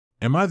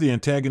Am I the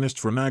antagonist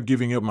for not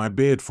giving up my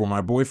bed for my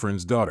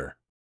boyfriend's daughter?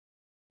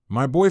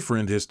 My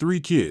boyfriend has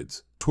 3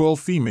 kids, 12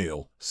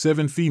 female,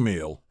 7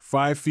 female,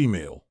 5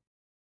 female.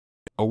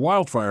 A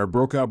wildfire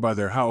broke out by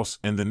their house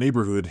and the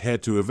neighborhood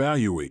had to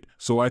evacuate,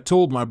 so I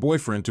told my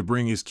boyfriend to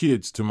bring his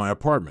kids to my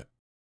apartment.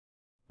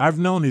 I've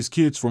known his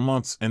kids for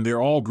months and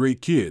they're all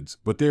great kids,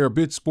 but they're a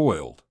bit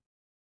spoiled.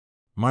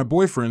 My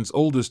boyfriend's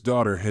oldest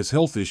daughter has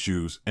health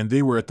issues and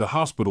they were at the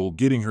hospital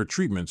getting her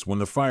treatments when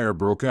the fire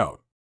broke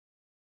out.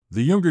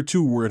 The younger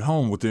 2 were at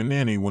home with their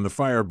nanny when the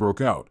fire broke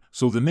out,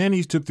 so the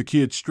nannies took the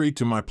kids straight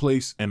to my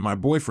place and my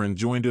boyfriend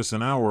joined us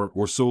an hour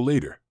or so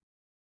later.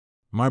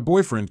 My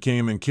boyfriend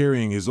came in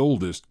carrying his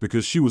oldest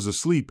because she was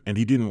asleep and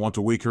he didn't want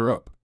to wake her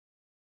up.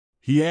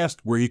 He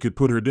asked where he could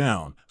put her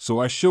down, so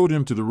I showed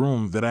him to the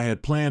room that I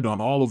had planned on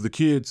all of the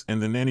kids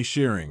and the nanny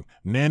sharing.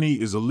 Nanny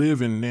is a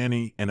live-in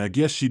nanny and I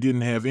guess she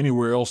didn't have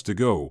anywhere else to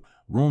go.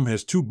 Room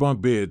has 2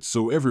 bunk beds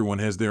so everyone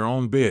has their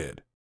own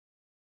bed.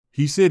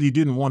 He said he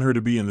didn't want her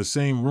to be in the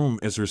same room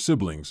as her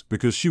siblings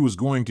because she was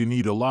going to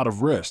need a lot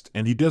of rest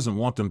and he doesn't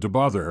want them to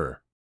bother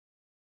her.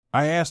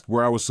 I asked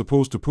where I was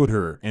supposed to put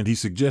her and he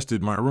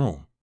suggested my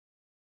room.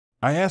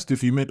 I asked if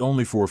he meant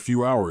only for a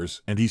few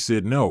hours and he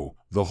said no,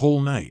 the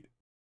whole night.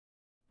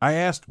 I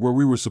asked where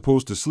we were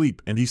supposed to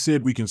sleep and he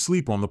said we can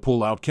sleep on the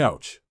pull-out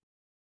couch.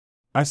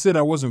 I said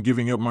I wasn't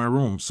giving up my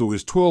room so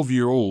his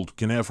 12-year-old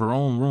can have her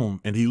own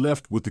room and he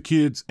left with the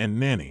kids and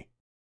nanny.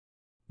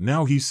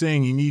 Now he's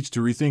saying he needs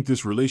to rethink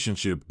this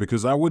relationship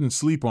because I wouldn't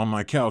sleep on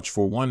my couch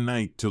for one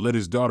night to let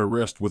his daughter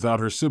rest without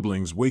her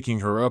siblings waking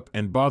her up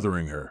and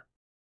bothering her.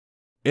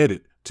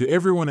 Edit. To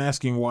everyone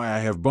asking why I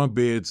have bunk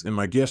beds in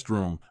my guest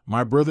room,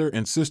 my brother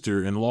and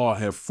sister-in-law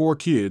have 4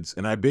 kids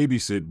and I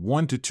babysit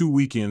 1 to 2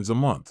 weekends a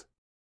month.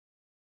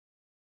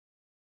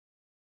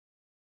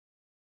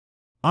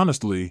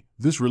 Honestly,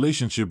 this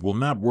relationship will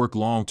not work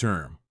long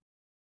term.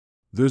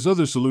 There's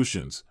other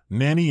solutions.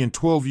 Nanny and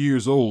 12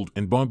 years old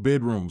in bunk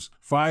bedrooms,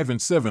 5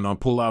 and 7 on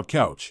pull-out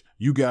couch,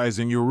 you guys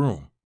in your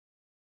room.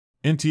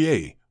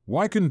 NTA,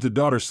 why couldn't the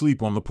daughter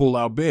sleep on the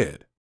pull-out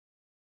bed?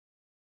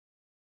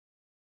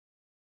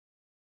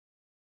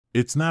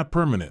 It's not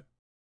permanent.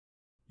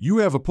 You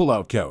have a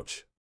pull-out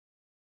couch.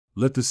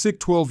 Let the sick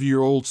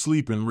 12-year-old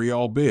sleep in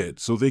real bed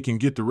so they can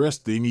get the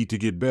rest they need to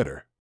get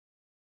better.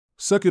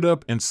 Suck it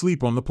up and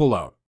sleep on the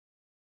pull-out.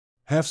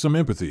 Have some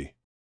empathy.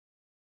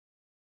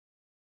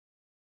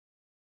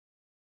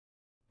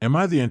 Am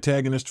I the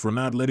antagonist for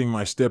not letting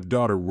my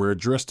stepdaughter wear a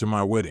dress to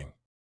my wedding?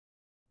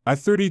 I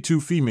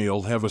 32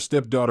 female have a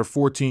stepdaughter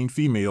 14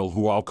 female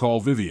who I'll call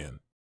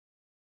Vivian.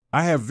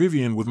 I have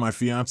Vivian with my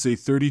fiancé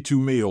 32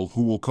 male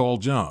who we'll call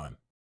John.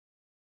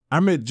 I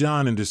met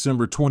John in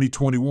December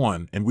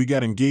 2021 and we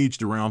got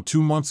engaged around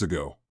 2 months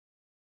ago.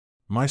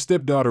 My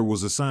stepdaughter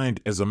was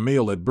assigned as a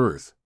male at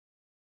birth.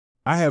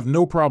 I have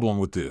no problem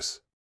with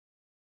this.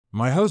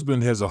 My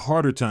husband has a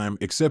harder time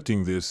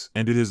accepting this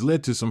and it has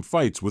led to some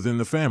fights within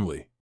the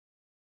family.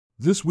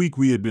 This week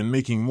we had been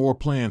making more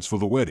plans for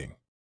the wedding.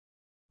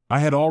 I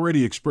had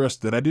already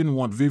expressed that I didn't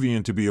want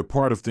Vivian to be a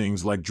part of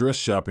things like dress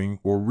shopping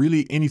or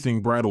really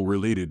anything bridal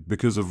related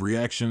because of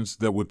reactions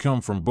that would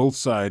come from both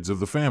sides of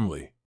the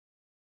family.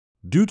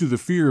 Due to the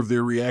fear of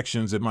their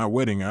reactions at my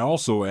wedding, I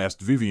also asked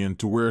Vivian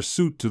to wear a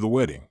suit to the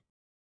wedding.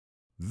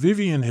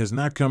 Vivian has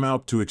not come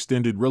out to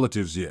extended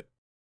relatives yet.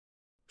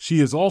 She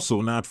has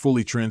also not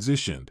fully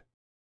transitioned.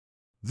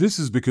 This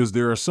is because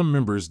there are some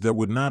members that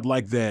would not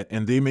like that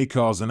and they may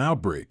cause an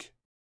outbreak.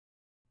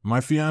 My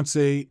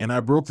fiancé and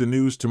I broke the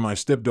news to my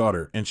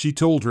stepdaughter and she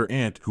told her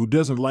aunt who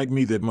doesn't like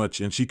me that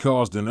much and she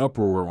caused an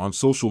uproar on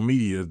social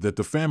media that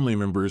the family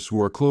members who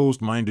are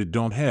closed-minded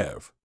don't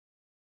have.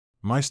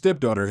 My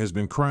stepdaughter has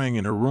been crying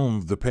in her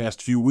room the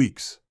past few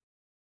weeks.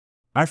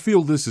 I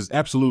feel this is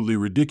absolutely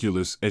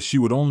ridiculous as she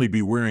would only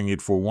be wearing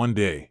it for one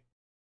day.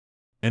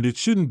 And it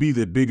shouldn't be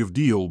that big of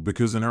deal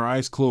because in her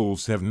eyes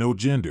clothes have no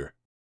gender.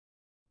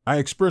 I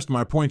expressed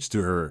my points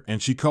to her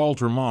and she called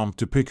her mom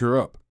to pick her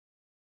up.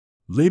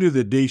 Later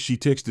that day she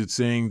texted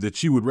saying that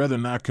she would rather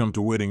not come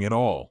to wedding at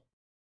all.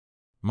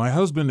 My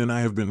husband and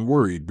I have been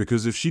worried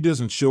because if she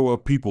doesn't show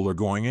up people are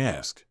going to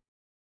ask.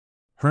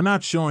 Her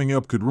not showing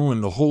up could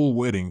ruin the whole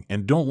wedding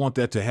and don't want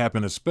that to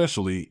happen,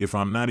 especially if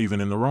I'm not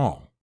even in the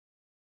wrong.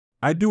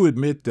 I do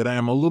admit that I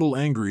am a little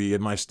angry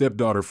at my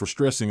stepdaughter for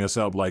stressing us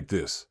out like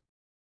this.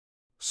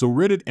 So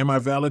Reddit, am I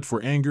valid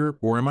for anger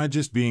or am I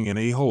just being an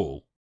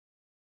a-hole?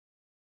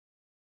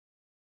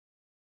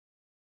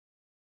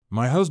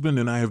 My husband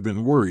and I have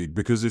been worried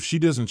because if she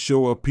doesn't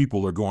show up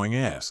people are going to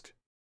ask.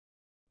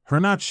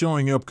 Her not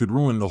showing up could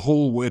ruin the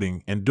whole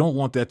wedding and don't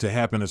want that to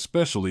happen,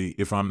 especially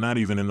if I'm not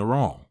even in the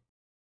wrong.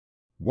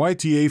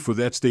 YTA for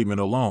that statement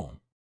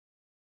alone.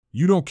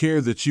 You don't care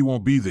that she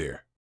won't be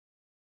there.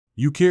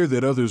 You care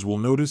that others will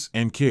notice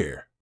and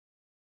care.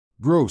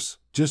 Gross,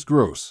 just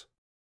gross.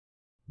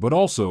 But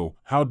also,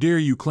 how dare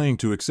you claim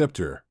to accept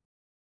her?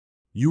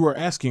 You are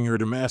asking her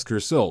to mask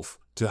herself,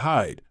 to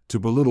hide, to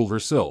belittle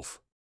herself.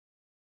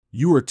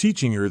 You are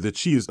teaching her that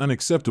she is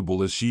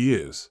unacceptable as she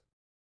is.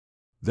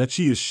 That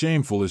she is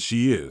shameful as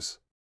she is.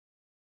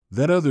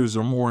 That others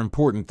are more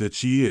important than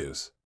she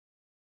is.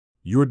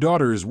 Your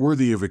daughter is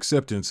worthy of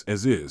acceptance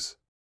as is.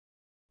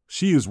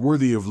 She is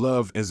worthy of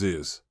love as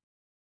is.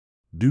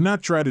 Do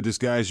not try to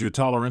disguise your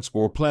tolerance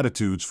or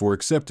platitudes for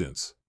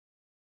acceptance.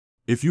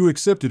 If you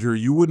accepted her,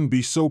 you wouldn't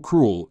be so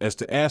cruel as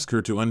to ask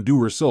her to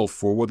undo herself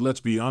for what, let's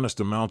be honest,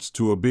 amounts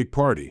to a big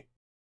party.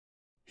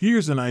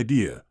 Here's an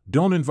idea.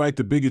 Don't invite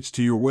the bigots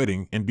to your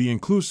wedding, and be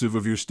inclusive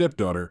of your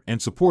stepdaughter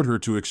and support her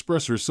to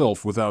express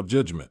herself without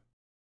judgment.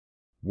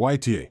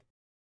 YTA.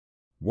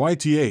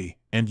 YTA,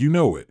 and you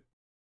know it.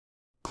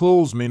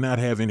 Clothes may not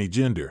have any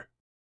gender.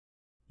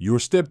 Your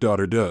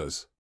stepdaughter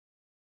does.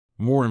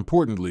 More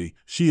importantly,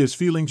 she has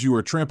feelings you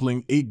are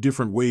trampling 8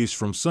 different ways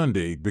from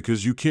Sunday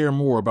because you care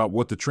more about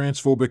what the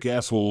transphobic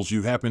assholes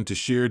you happen to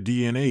share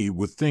DNA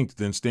with think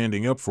than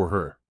standing up for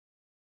her.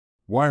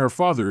 Why her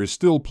father is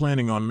still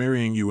planning on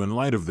marrying you in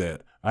light of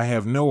that, I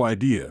have no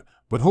idea,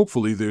 but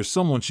hopefully there's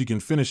someone she can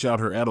finish out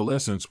her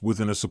adolescence with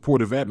in a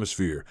supportive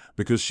atmosphere,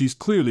 because she's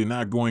clearly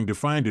not going to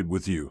find it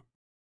with you.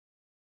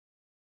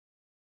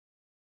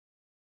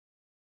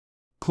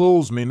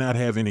 Clothes may not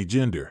have any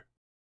gender.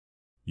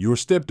 Your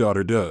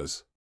stepdaughter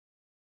does.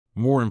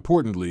 More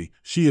importantly,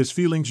 she has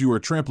feelings you are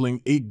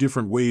trampling 8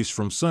 different ways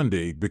from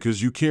Sunday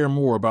because you care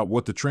more about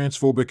what the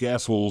transphobic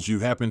assholes you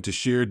happen to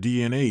share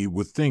DNA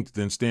with think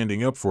than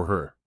standing up for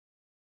her.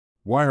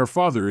 Why her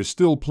father is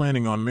still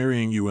planning on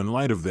marrying you in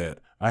light of that,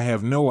 I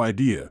have no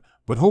idea,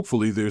 but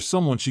hopefully there's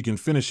someone she can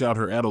finish out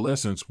her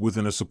adolescence with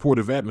in a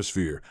supportive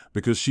atmosphere,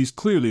 because she's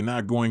clearly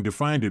not going to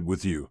find it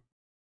with you.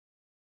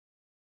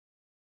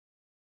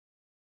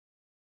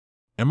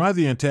 Am I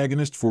the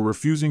antagonist for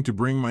refusing to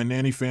bring my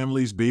nanny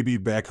family's baby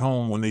back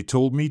home when they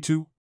told me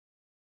to?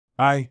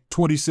 I,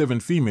 27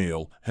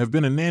 female, have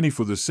been a nanny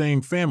for the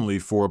same family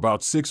for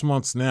about 6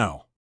 months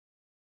now.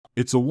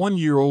 It's a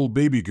 1-year-old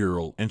baby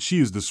girl, and she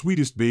is the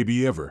sweetest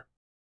baby ever.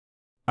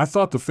 I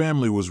thought the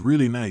family was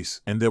really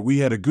nice and that we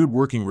had a good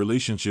working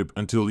relationship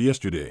until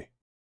yesterday.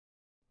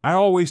 I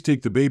always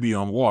take the baby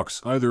on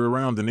walks either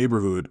around the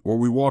neighborhood or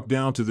we walk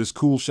down to this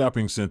cool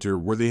shopping center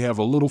where they have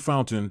a little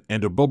fountain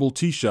and a bubble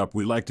tea shop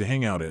we like to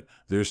hang out at.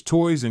 There's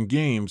toys and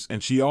games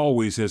and she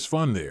always has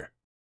fun there.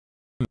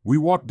 We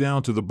walked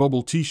down to the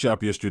bubble tea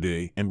shop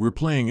yesterday and we're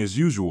playing as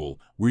usual.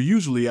 We're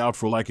usually out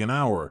for like an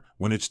hour.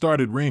 When it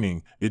started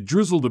raining, it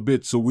drizzled a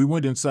bit, so we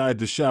went inside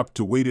the shop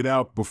to wait it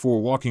out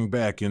before walking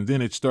back, and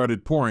then it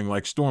started pouring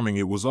like storming.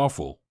 It was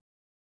awful.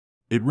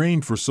 It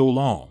rained for so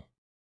long.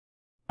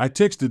 I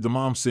texted the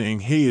mom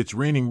saying, hey, it's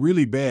raining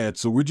really bad,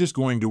 so we're just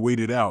going to wait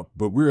it out,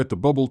 but we're at the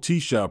bubble tea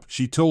shop.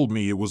 She told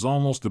me it was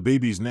almost the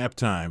baby's nap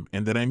time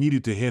and that I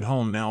needed to head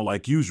home now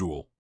like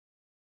usual.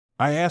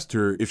 I asked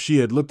her if she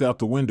had looked out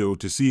the window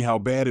to see how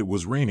bad it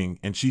was raining,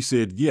 and she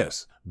said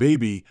yes.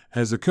 Baby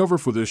has a cover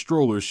for their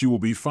stroller. She will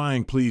be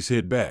fine. Please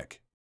head back.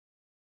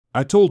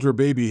 I told her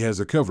baby has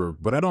a cover,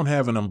 but I don't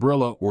have an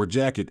umbrella or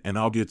jacket and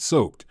I'll get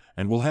soaked,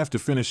 and will have to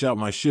finish out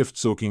my shift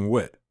soaking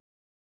wet.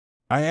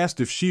 I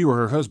asked if she or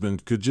her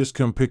husband could just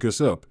come pick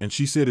us up, and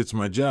she said it's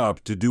my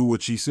job to do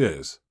what she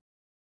says.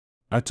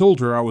 I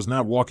told her I was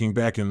not walking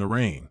back in the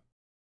rain.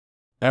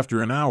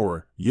 After an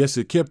hour, yes,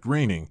 it kept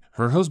raining,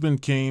 her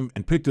husband came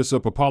and picked us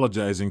up,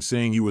 apologizing,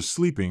 saying he was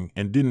sleeping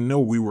and didn't know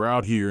we were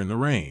out here in the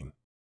rain.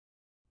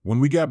 When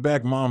we got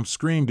back, Mom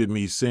screamed at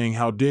me saying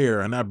how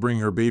dare I not bring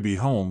her baby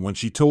home when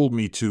she told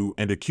me to,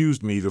 and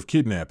accused me of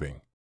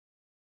kidnapping.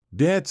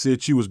 Dad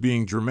said she was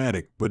being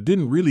dramatic, but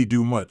didn't really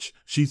do much.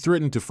 She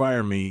threatened to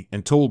fire me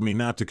and told me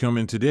not to come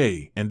in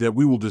today and that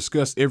we will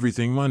discuss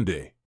everything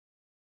Monday.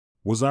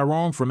 Was I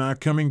wrong for not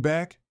coming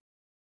back?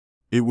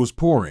 It was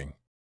pouring.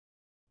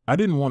 I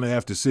didn't want to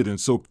have to sit in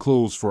soaked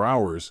clothes for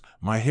hours.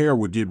 My hair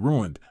would get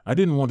ruined. I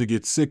didn't want to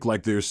get sick.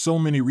 Like, there's so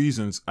many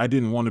reasons I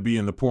didn't want to be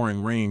in the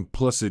pouring rain,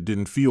 plus it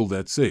didn't feel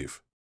that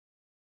safe.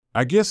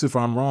 I guess if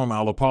I'm wrong,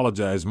 I'll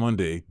apologize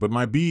Monday, but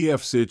my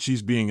BF said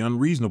she's being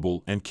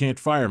unreasonable and can't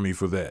fire me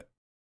for that.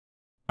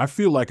 I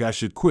feel like I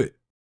should quit.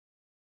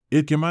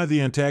 Am I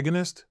the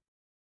antagonist?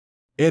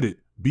 Edit.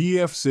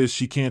 BF says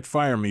she can't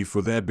fire me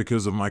for that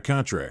because of my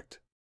contract.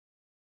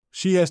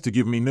 She has to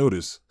give me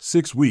notice,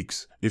 6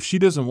 weeks, if she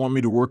doesn't want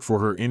me to work for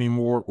her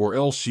anymore, or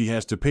else she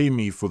has to pay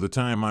me for the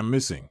time I'm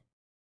missing.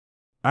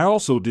 I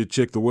also did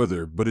check the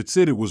weather, but it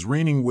said it was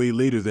raining way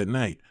later that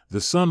night.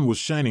 The sun was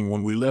shining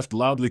when we left.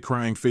 Loudly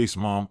crying face.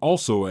 Mom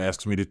also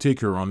asks me to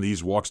take her on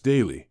these walks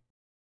daily.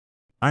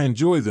 I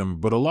enjoy them,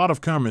 but a lot of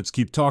comments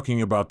keep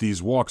talking about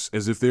these walks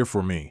as if they're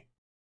for me.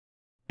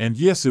 And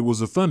yes, it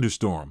was a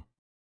thunderstorm.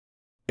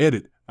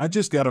 Edit. I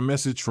just got a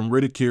message from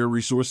Reddit Care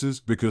Resources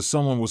because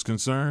someone was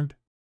concerned.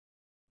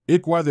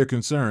 Why they're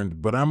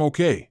concerned, but I'm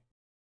okay.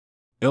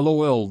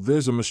 LOL,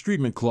 there's a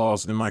mistreatment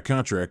clause in my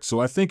contract, so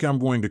I think I'm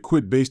going to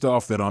quit based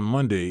off that on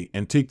Monday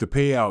and take the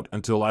payout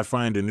until I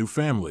find a new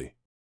family.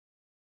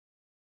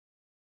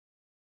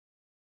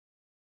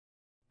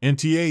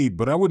 NTA,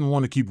 but I wouldn't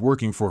want to keep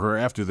working for her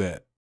after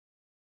that.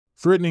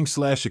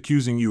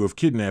 Threatening/accusing you of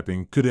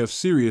kidnapping could have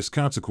serious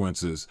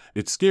consequences.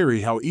 It's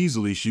scary how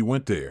easily she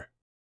went there.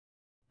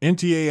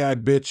 NTA,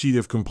 I'd bet she'd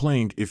have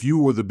complained if you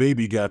or the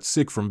baby got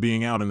sick from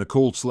being out in the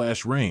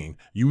cold/rain.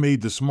 You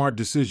made the smart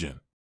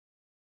decision.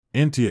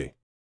 NTA.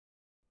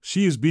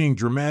 She is being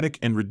dramatic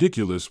and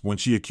ridiculous when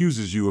she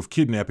accuses you of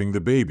kidnapping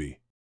the baby.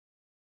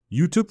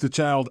 You took the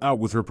child out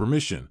with her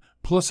permission,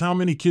 plus how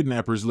many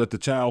kidnappers let the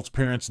child's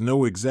parents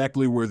know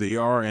exactly where they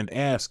are and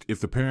ask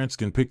if the parents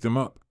can pick them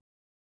up?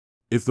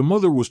 If the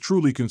mother was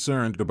truly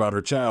concerned about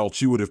her child,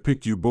 she would have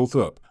picked you both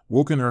up,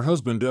 woken her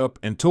husband up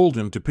and told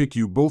him to pick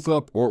you both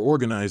up, or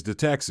organized a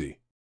taxi.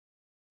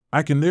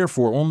 I can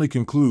therefore only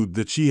conclude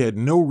that she had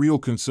no real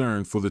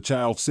concern for the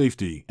child's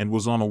safety and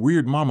was on a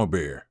weird mama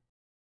bear.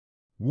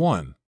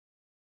 1.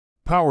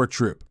 Power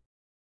trip.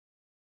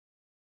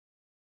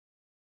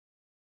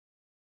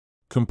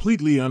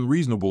 Completely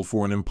unreasonable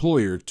for an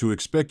employer to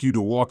expect you to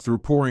walk through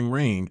pouring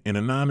rain in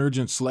a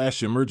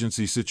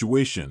non-urgent/emergency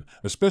situation,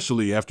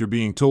 especially after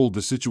being told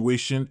the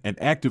situation and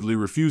actively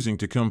refusing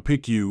to come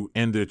pick you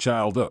and their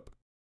child up.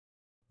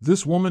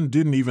 This woman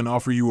didn't even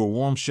offer you a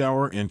warm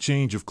shower and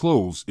change of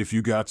clothes if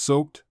you got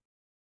soaked.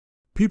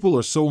 People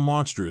are so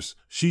monstrous.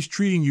 She's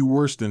treating you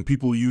worse than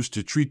people used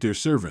to treat their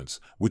servants,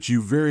 which you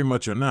very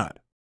much are not.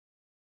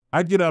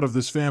 I'd get out of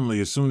this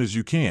family as soon as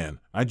you can.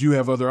 You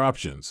have other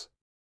options.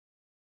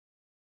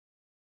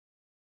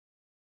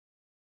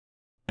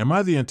 Am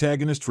I the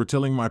antagonist for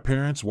telling my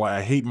parents why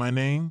I hate my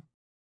name?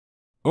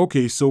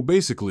 Okay, so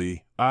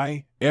basically,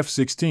 I,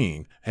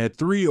 F16, had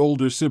 3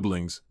 older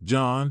siblings,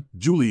 John,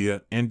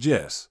 Julia, and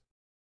Jess.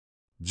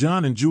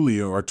 John and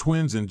Julia are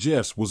twins and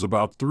Jess was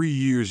about 3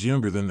 years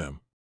younger than them.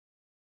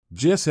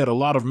 Jess had a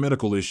lot of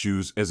medical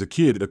issues as a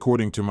kid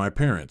according to my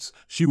parents.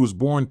 She was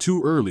born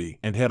too early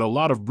and had a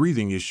lot of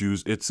breathing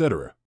issues,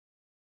 etc.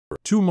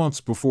 2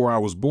 months before I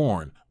was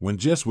born, when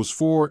Jess was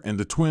 4 and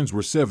the twins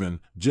were 7,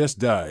 Jess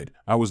died.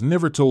 I was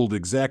never told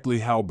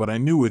exactly how, but I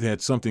knew it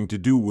had something to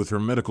do with her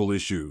medical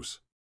issues.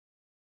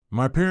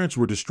 My parents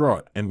were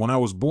distraught, and when I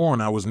was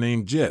born I was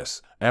named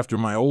Jess, after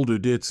my older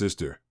dead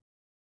sister.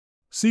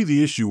 See,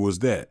 the issue was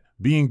that,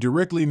 being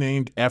directly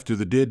named after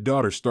the dead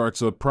daughter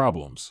starts up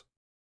problems.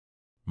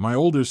 My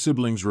older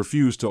siblings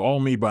refuse to call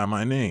me by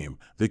my name.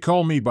 They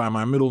call me by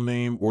my middle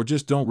name or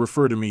just don't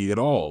refer to me at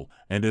all,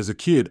 and as a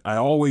kid I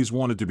always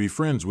wanted to be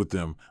friends with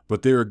them,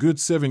 but they're a good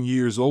 7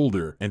 years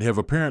older and have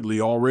apparently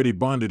already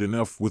bonded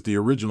enough with the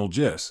original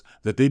Jess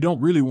that they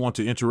don't really want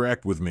to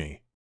interact with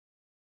me.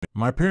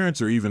 My parents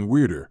are even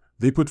weirder.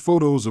 They put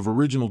photos of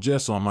original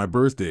Jess on my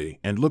birthday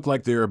and look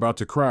like they're about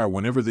to cry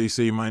whenever they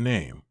say my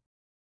name.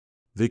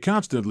 They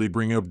constantly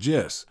bring up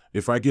Jess.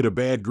 If I get a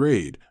bad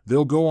grade,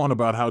 they'll go on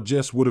about how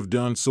Jess would have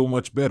done so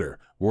much better,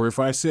 or if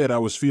I said I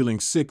was feeling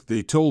sick,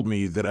 they told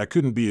me that I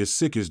couldn't be as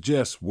sick as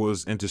Jess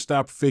was and to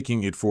stop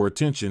faking it for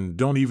attention.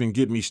 Don't even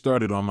get me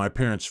started on my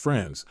parents'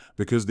 friends,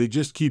 because they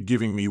just keep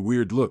giving me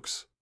weird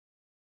looks.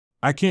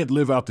 I can't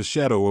live out the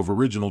shadow of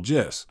original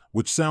Jess,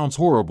 which sounds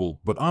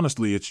horrible, but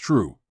honestly it's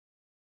true.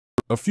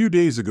 A few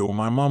days ago,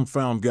 my mom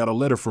got a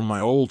letter from my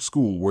old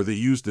school where they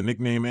used the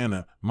nickname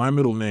Anna, my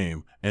middle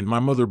name, and my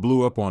mother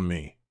blew up on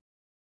me.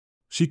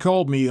 She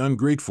called me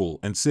ungrateful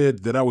and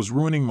said that I was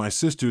ruining my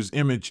sister's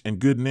image and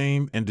good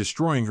name and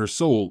destroying her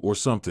soul or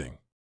something.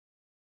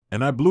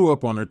 And I blew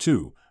up on her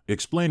too,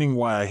 explaining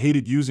why I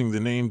hated using the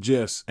name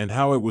Jess and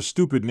how it was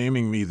stupid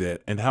naming me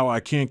that and how I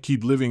can't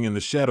keep living in the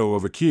shadow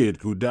of a kid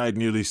who died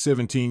nearly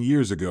 17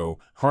 years ago.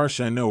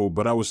 Harsh, I know,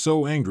 but I was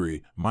so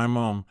angry. My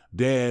mom,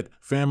 dad,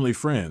 family,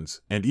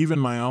 friends, and even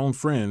my own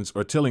friends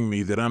are telling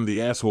me that I'm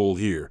the asshole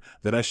here,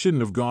 that I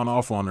shouldn't have gone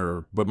off on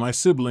her, but my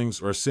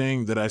siblings are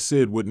saying that I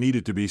said what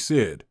needed to be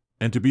said.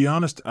 And to be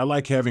honest, I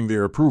like having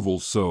their approval,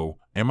 so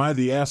am I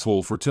the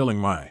asshole for telling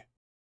my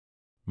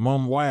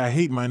mom why I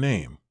hate my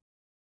name?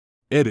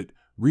 Edit.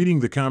 Reading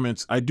the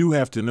comments, I do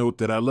have to note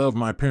that I love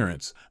my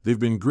parents. They've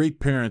been great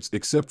parents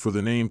except for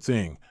the name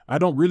thing. I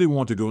don't really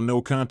want to go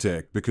no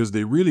contact because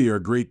they really are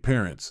great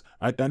parents.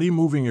 I need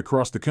moving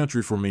across the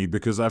country for me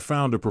because I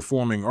found a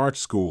performing arts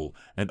school,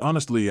 and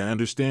honestly I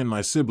understand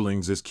my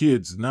siblings as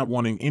kids not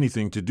wanting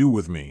anything to do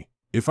with me.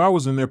 If I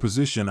was in their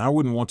position I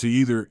wouldn't want to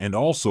either, and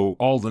also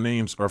all the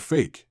names are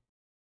fake.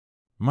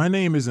 My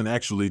name isn't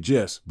actually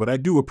Jess, but I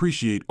do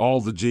appreciate all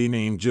the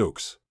J-name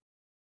jokes.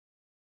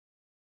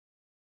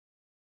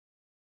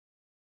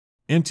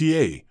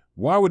 NTA,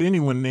 why would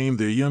anyone name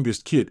their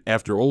youngest kid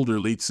after older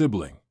late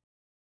sibling?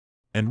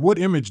 And what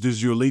image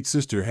does your late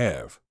sister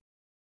have?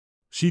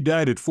 She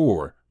died at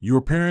 4,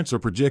 your parents are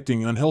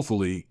projecting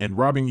unhealthily and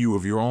robbing you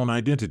of your own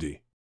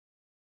identity.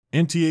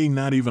 NTA,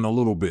 not even a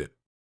little bit.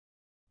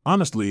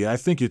 Honestly, I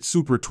think it's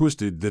super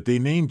twisted that they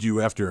named you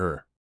after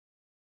her.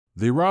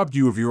 They robbed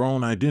you of your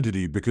own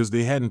identity because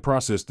they hadn't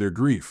processed their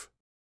grief.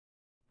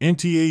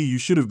 NTA, you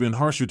should have been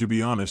harsher, to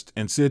be honest,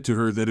 and said to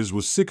her that it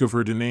was sick of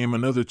her to name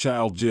another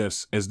child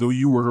Jess as though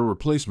you were her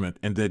replacement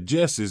and that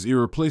Jess is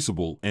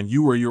irreplaceable and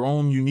you are your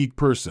own unique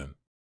person.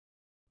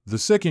 The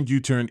second you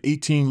turned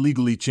 18,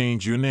 legally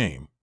change your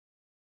name.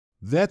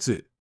 That's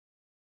it.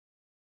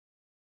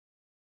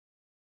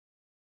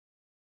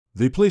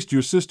 They placed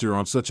your sister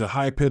on such a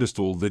high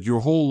pedestal that your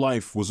whole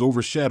life was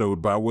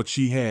overshadowed by what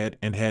she had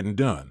and hadn't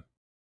done.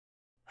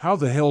 How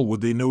the hell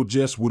would they know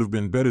Jess would have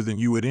been better than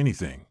you at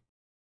anything?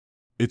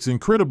 It's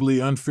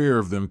incredibly unfair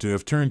of them to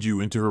have turned you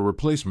into her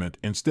replacement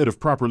instead of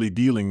properly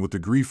dealing with the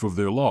grief of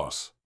their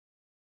loss.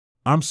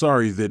 I'm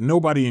sorry that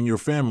nobody in your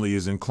family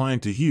is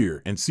inclined to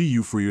hear and see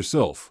you for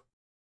yourself.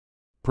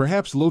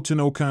 Perhaps low to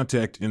no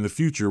contact in the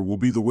future will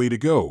be the way to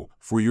go,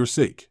 for your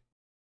sake.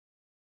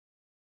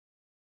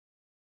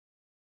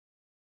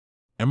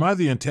 Am I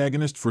the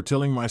antagonist for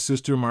telling my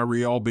sister my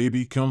real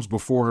baby comes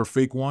before her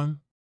fake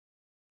one?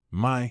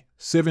 My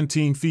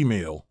 17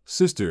 female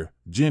sister,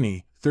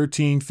 Jenny,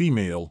 13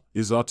 female,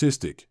 is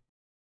autistic.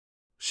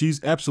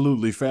 She's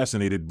absolutely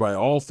fascinated by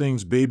all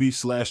things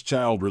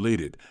baby/child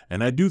related,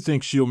 and I do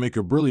think she'll make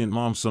a brilliant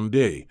mom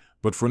someday,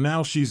 but for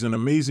now she's an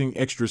amazing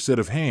extra set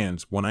of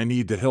hands when I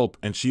need the help,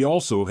 and she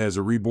also has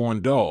a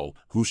reborn doll,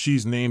 who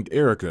she's named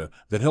Erica,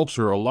 that helps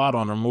her a lot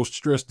on her most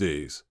stressed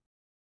days.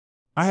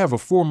 I have a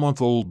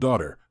 4-month-old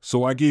daughter,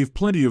 so I gave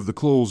plenty of the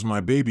clothes my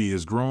baby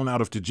has grown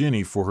out of to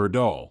Jenny for her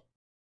doll.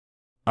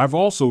 I've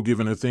also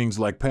given her things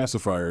like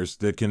pacifiers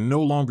that can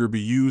no longer be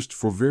used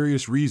for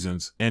various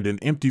reasons and an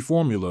empty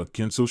formula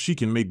so she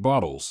can make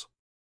bottles.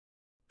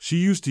 She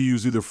used to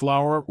use either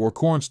flour or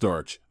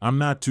cornstarch, I'm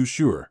not too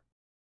sure.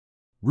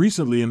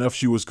 Recently enough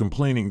she was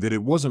complaining that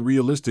it wasn't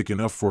realistic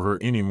enough for her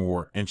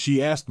anymore, and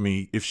she asked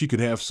me if she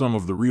could have some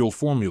of the real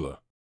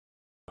formula.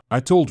 I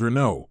told her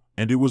no,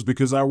 and it was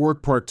because I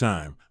work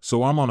part-time,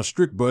 so I'm on a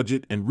strict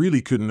budget and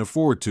really couldn't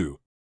afford to.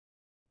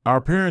 Our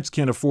parents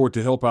can't afford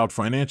to help out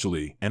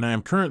financially, and I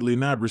am currently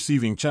not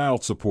receiving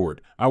child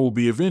support. I will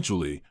be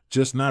eventually,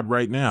 just not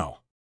right now.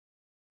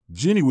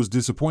 Jenny was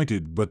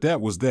disappointed, but that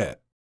was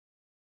that.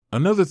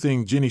 Another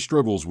thing Jenny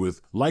struggles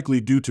with,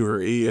 likely due to her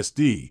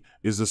ASD,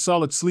 is a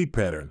solid sleep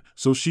pattern,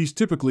 so she's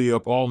typically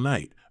up all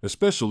night,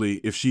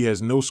 especially if she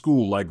has no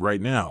school like right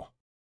now.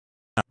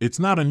 It's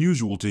not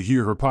unusual to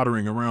hear her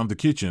pottering around the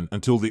kitchen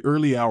until the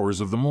early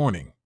hours of the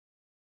morning.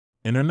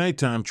 In her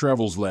nighttime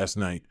travels last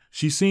night,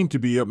 she seemed to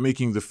be up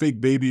making the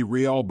fake baby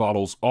real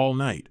bottles all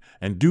night,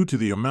 and due to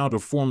the amount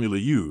of formula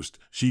used,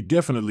 she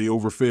definitely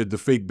overfed the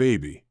fake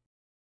baby.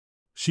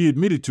 She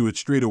admitted to it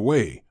straight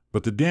away,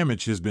 but the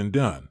damage has been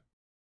done.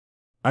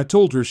 I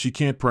told her she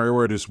can't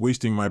prioritize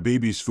wasting my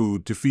baby's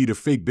food to feed a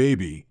fake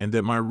baby and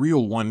that my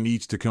real one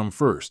needs to come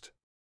first.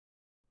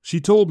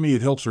 She told me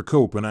it helps her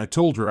cope, and I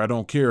told her I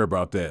don't care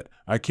about that.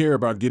 I care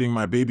about getting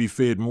my baby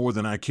fed more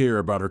than I care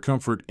about her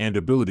comfort and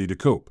ability to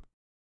cope.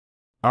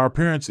 Our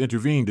parents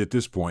intervened at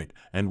this point,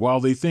 and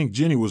while they think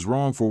Jenny was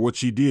wrong for what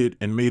she did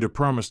and made a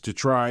promise to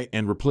try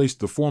and replace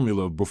the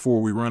formula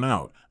before we run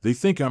out, they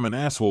think I'm an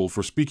asshole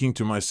for speaking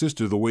to my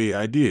sister the way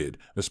I did,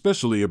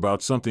 especially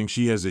about something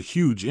she has a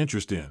huge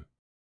interest in.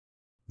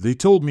 They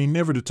told me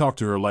never to talk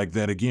to her like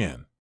that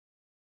again.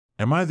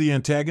 Am I the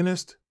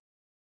antagonist?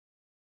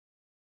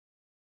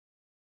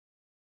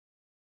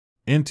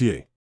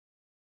 NTA.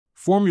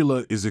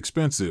 Formula is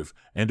expensive,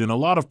 and in a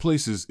lot of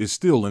places is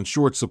still in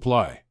short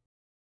supply.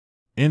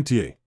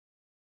 NTA.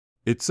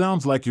 It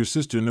sounds like your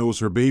sister knows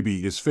her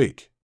baby is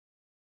fake.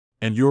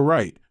 And you're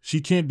right,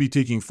 she can't be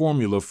taking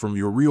formula from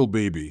your real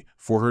baby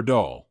for her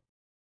doll.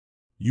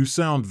 You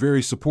sound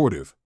very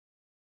supportive.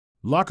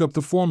 Lock up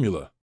the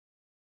formula.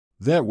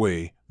 That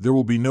way, there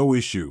will be no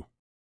issue.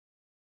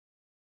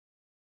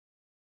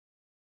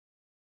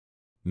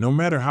 No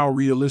matter how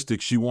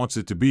realistic she wants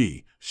it to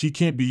be, she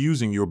can't be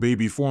using your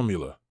baby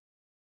formula.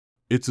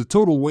 It's a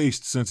total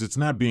waste since it's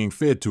not being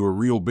fed to a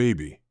real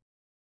baby.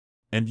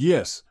 And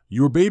yes,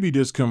 your baby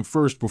does come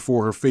first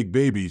before her fake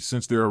baby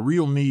since there are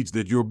real needs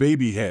that your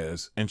baby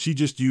has, and she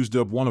just used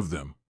up one of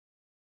them.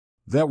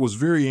 That was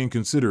very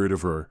inconsiderate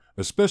of her,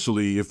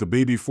 especially if the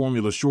baby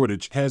formula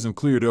shortage hasn't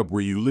cleared up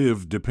where you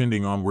live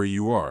depending on where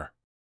you are.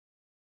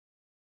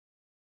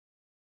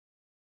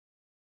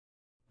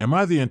 Am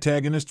I the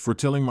antagonist for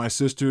telling my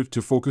sister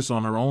to focus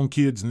on her own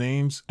kids'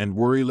 names and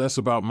worry less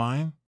about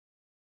mine?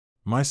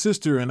 My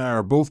sister and I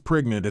are both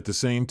pregnant at the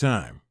same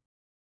time.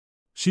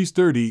 She's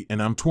 30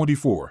 and I'm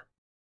 24.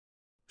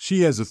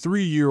 She has a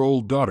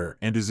 3-year-old daughter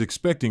and is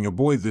expecting a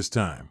boy this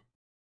time.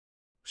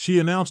 She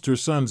announced her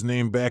son's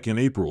name back in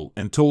April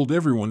and told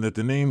everyone that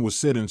the name was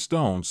set in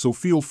stone, so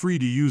feel free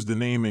to use the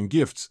name in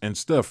gifts and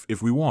stuff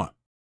if we want.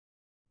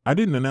 I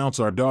didn't announce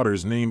our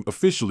daughter's name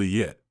officially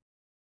yet.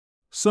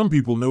 Some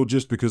people know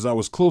just because I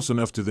was close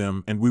enough to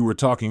them and we were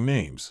talking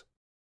names.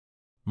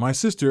 My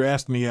sister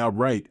asked me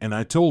outright and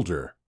I told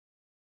her.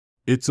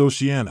 It's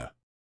Oceana.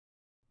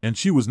 And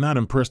she was not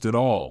impressed at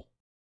all.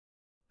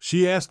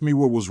 She asked me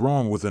what was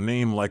wrong with a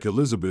name like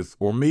Elizabeth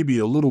or maybe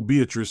a little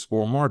Beatrice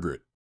or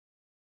Margaret.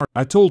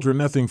 I told her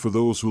nothing for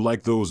those who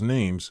like those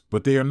names,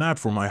 but they are not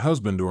for my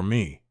husband or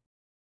me.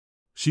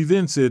 She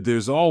then said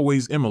there's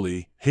always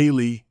Emily,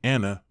 Haley,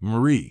 Anna,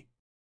 Marie.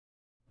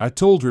 I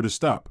told her to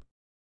stop.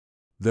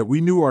 That we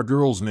knew our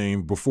girl's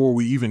name before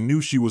we even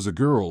knew she was a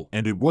girl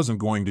and it wasn't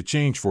going to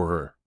change for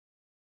her.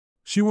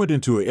 She went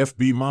into a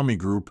FB mommy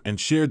group and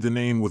shared the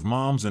name with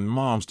moms and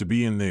moms to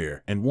be in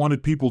there and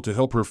wanted people to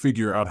help her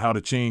figure out how to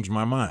change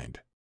my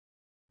mind.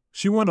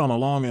 She went on a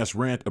long-ass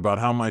rant about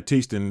how my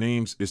taste in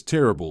names is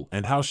terrible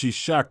and how she's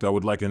shocked I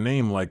would like a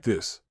name like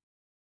this.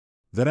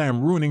 That I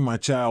am ruining my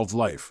child's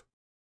life.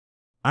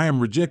 I am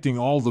rejecting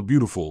all the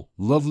beautiful,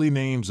 lovely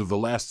names of the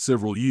last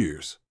several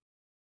years.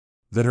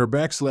 That her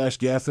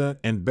 /Gatha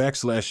and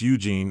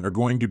 /Eugene are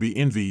going to be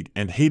envied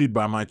and hated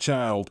by my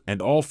child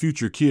and all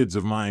future kids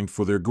of mine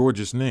for their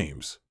gorgeous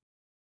names.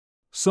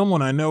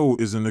 Someone I know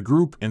is in the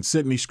group and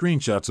sent me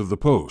screenshots of the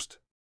post.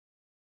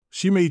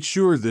 She made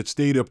sure that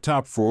stayed up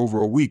top for over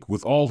a week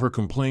with all her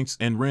complaints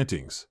and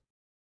rantings.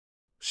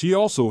 She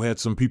also had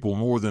some people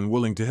more than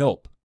willing to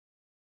help.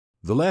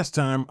 The last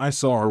time I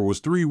saw her was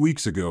 3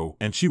 weeks ago,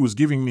 and she was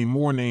giving me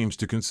more names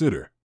to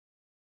consider.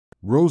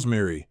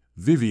 Rosemary,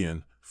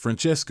 Vivian,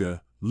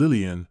 Francesca,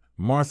 Lillian,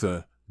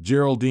 Martha,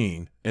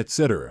 Geraldine,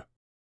 etc.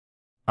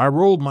 I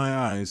rolled my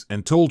eyes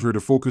and told her to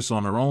focus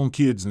on her own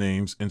kids'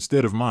 names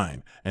instead of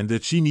mine, and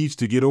that she needs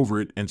to get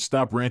over it and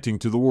stop ranting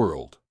to the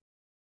world.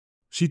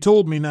 She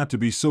told me not to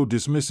be so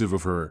dismissive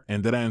of her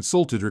and that I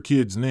insulted her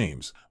kids'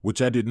 names,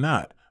 which I did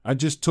not. I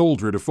just told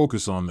her to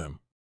focus on them.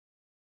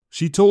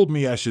 She told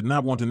me I should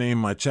not want to name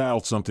my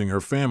child something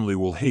her family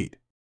will hate.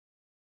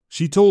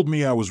 She told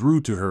me I was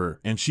rude to her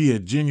and she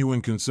had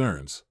genuine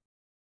concerns.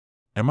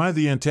 Am I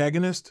the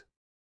antagonist?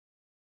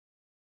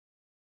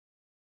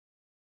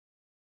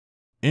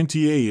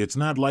 NTA, it's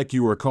not like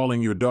you are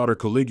calling your daughter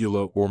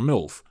Caligula or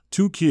MILF.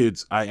 2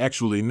 kids I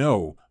actually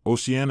know.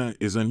 Oceana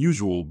is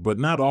unusual but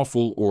not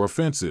awful or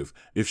offensive.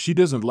 If she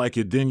doesn't like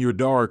it, then your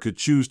daughter could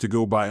choose to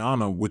go by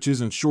Anna, which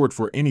isn't short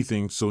for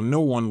anything, so no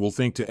one will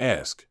think to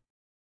ask.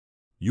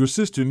 Your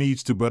sister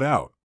needs to butt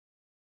out.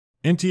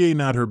 NTA,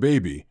 not her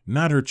baby,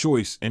 not her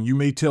choice, and you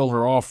may tell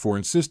her off for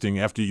insisting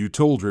after you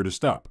told her to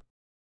stop.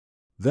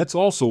 That's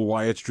also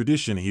why it's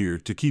tradition here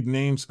to keep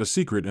names a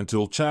secret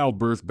until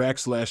childbirth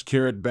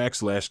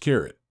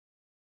 /.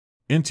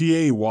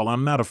 NTA, while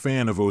I'm not a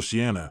fan of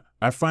Oceana,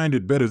 I find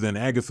it better than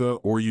Agatha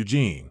or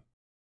Eugene.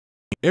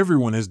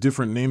 Everyone has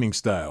different naming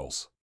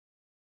styles.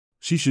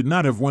 She should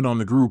not have went on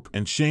the group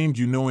and shamed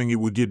you knowing it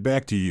would get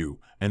back to you,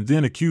 and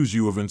then accuse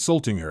you of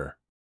insulting her.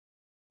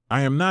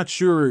 I am not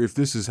sure if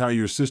this is how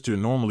your sister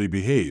normally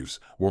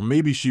behaves, or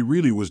maybe she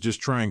really was just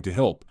trying to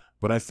help,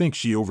 but I think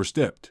she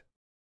overstepped.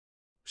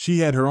 She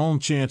had her own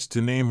chance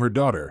to name her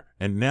daughter,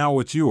 and now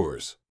it's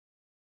yours.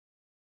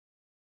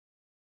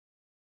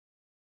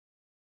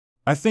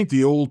 I think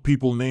the old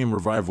people name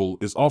revival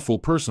is awful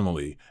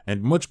personally,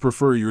 and much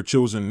prefer your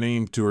chosen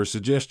name to her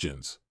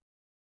suggestions.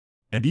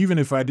 And even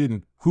if I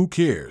didn't, who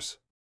cares?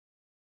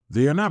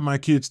 They are not my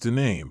kids to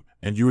name,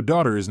 and your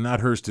daughter is not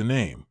hers to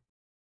name.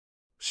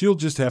 She'll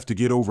just have to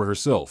get over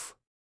herself.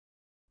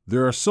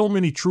 There are so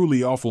many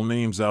truly awful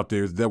names out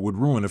there that would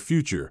ruin a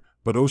future,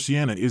 but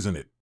Oceana isn't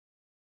it.